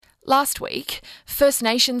Last week, First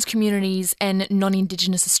Nations communities and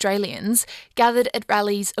non-Indigenous Australians gathered at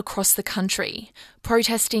rallies across the country,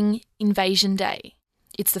 protesting Invasion Day.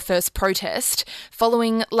 It's the first protest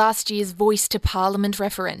following last year's Voice to Parliament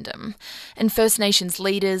referendum, and First Nations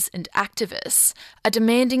leaders and activists are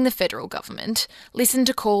demanding the federal government listen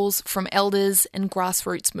to calls from elders and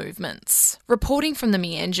grassroots movements. Reporting from the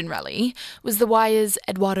Mianjin rally was The Wire's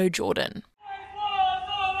Eduardo Jordan.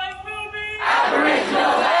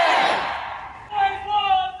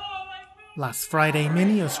 Last Friday,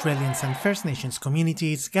 many Australians and First Nations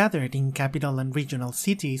communities gathered in capital and regional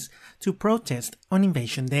cities to protest on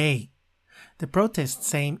Invasion Day. The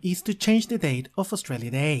protest's aim is to change the date of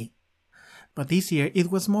Australia Day. But this year it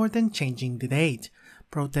was more than changing the date.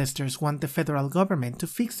 Protesters want the federal government to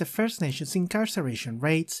fix the First Nations incarceration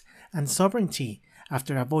rates and sovereignty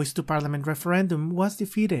after a Voice to Parliament referendum was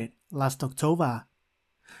defeated last October.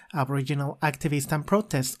 Aboriginal activist and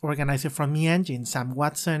protest organizer from Mianjin, Sam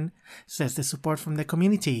Watson, says the support from the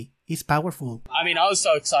community is powerful. I was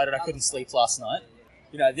so excited I couldn't sleep last night.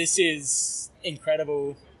 This is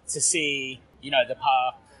incredible to see, the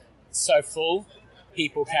park so full,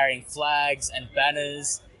 people carrying flags and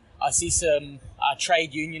banners. I see some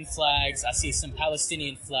trade union flags, I see some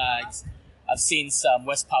Palestinian flags, I've seen some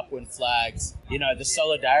West Papuan flags. The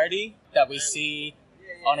solidarity that we see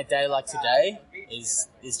on a day like today is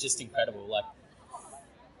just incredible.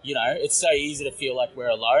 It's so easy to feel like we're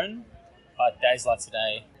alone, but days like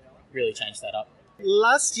today really change that up.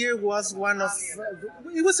 Last year was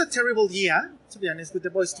it was a terrible year, to be honest, with the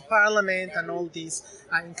Voice to Parliament and all these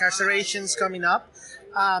incarcerations coming up.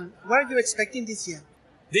 What are you expecting this year?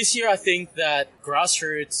 This year I think that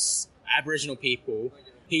grassroots Aboriginal people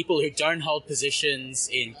who don't hold positions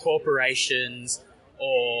in corporations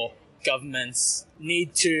or governments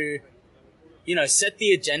need to set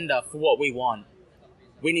the agenda for what we want.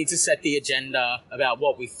 We need to set the agenda about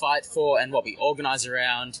what we fight for and what we organise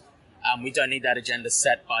around. We don't need that agenda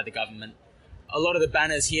set by the government. A lot of the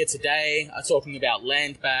banners here today are talking about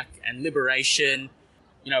land back and liberation.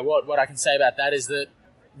 What I can say about that is that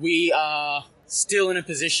we are still in a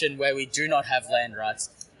position where we do not have land rights.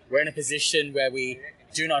 We're in a position where we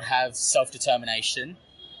do not have self-determination,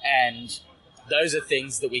 and those are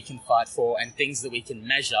things that we can fight for and things that we can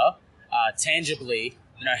measure tangibly,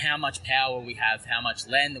 how much power we have, how much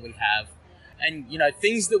land that we have, and,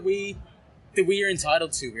 things that we are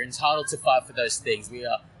entitled to. We're entitled to fight for those things. We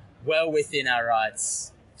are well within our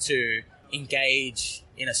rights to engage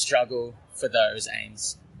in a struggle for those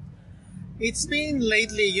aims. It's been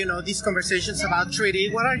lately, these conversations about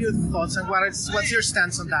treaty. What are your thoughts and what's your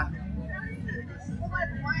stance on that?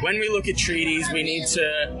 When we look at treaties, we need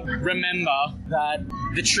to remember that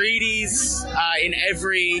the treaties in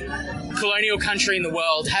every colonial country in the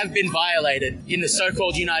world have been violated. In the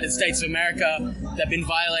so-called United States of America, they've been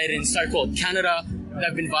violated in so-called Canada,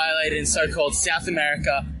 they've been violated in so-called South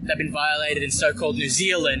America, they've been violated in so-called New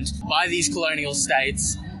Zealand by these colonial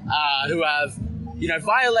states who have,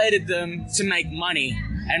 violated them to make money.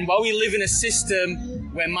 And while we live in a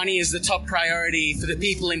system where money is the top priority for the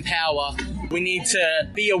people in power, we need to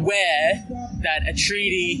be aware that a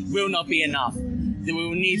treaty will not be enough. That we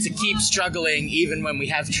will need to keep struggling even when we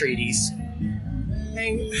have treaties.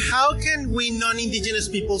 And how can we non-Indigenous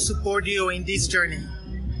people support you in this journey?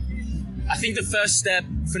 I think the first step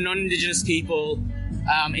for non-Indigenous people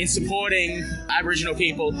in supporting Aboriginal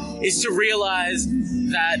people is to realise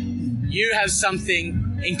that you have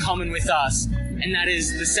something in common with us, and that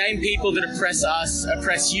is the same people that oppress us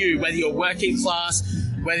oppress you, whether you're working class,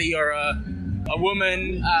 whether you're a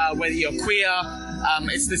woman, whether you're queer.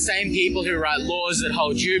 It's the same people who write laws that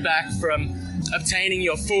hold you back from obtaining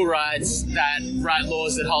your full rights that write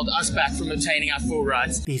laws that hold us back from obtaining our full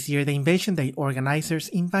rights. This year, the Invasion Day organizers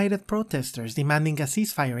invited protesters demanding a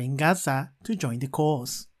ceasefire in Gaza to join the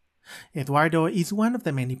cause. Eduardo is one of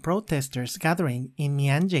the many protesters gathering in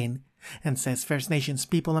Mianjin and says First Nations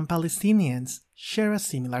people and Palestinians share a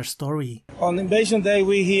similar story. On Invasion Day,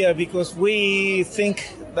 we're here because we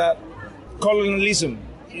think that colonialism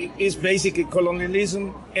is basically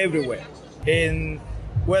colonialism everywhere. In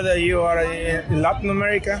whether you are in Latin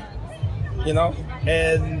America,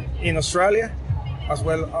 and in Australia, as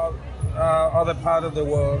well as other part of the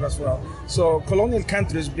world as well. So colonial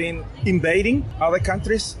countries been invading other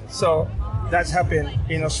countries. So that's happened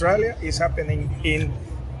in Australia. It's happening in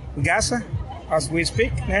Gaza as we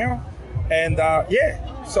speak now. And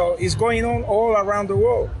so it's going on all around the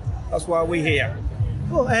world. That's why we're here.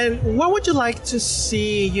 Well, and what would you like to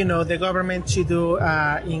see, the government to do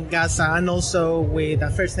in Gaza and also with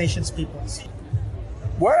First Nations peoples?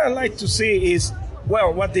 What I like to see is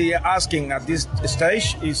Well, what they are asking at this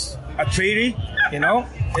stage is a treaty,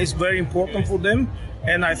 it's very important for them.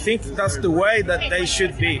 And I think that's the way that they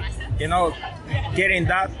should be. Getting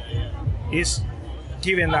that is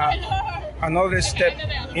giving another step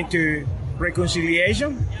into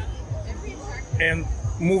reconciliation and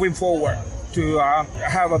moving forward to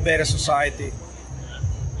have a better society.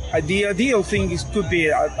 The ideal thing could be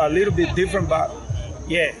a little bit different, but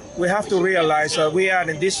yeah, we have to realize that we are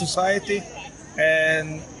in this society,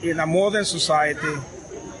 and in a modern society,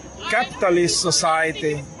 capitalist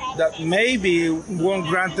society, that maybe won't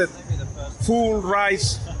grant full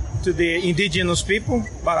rights to the indigenous people,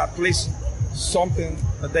 but at least something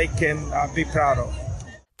that they can be proud of.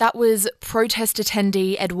 That was protest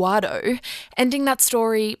attendee Eduardo, ending that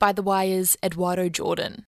story by The Wire's Eduardo Jordan.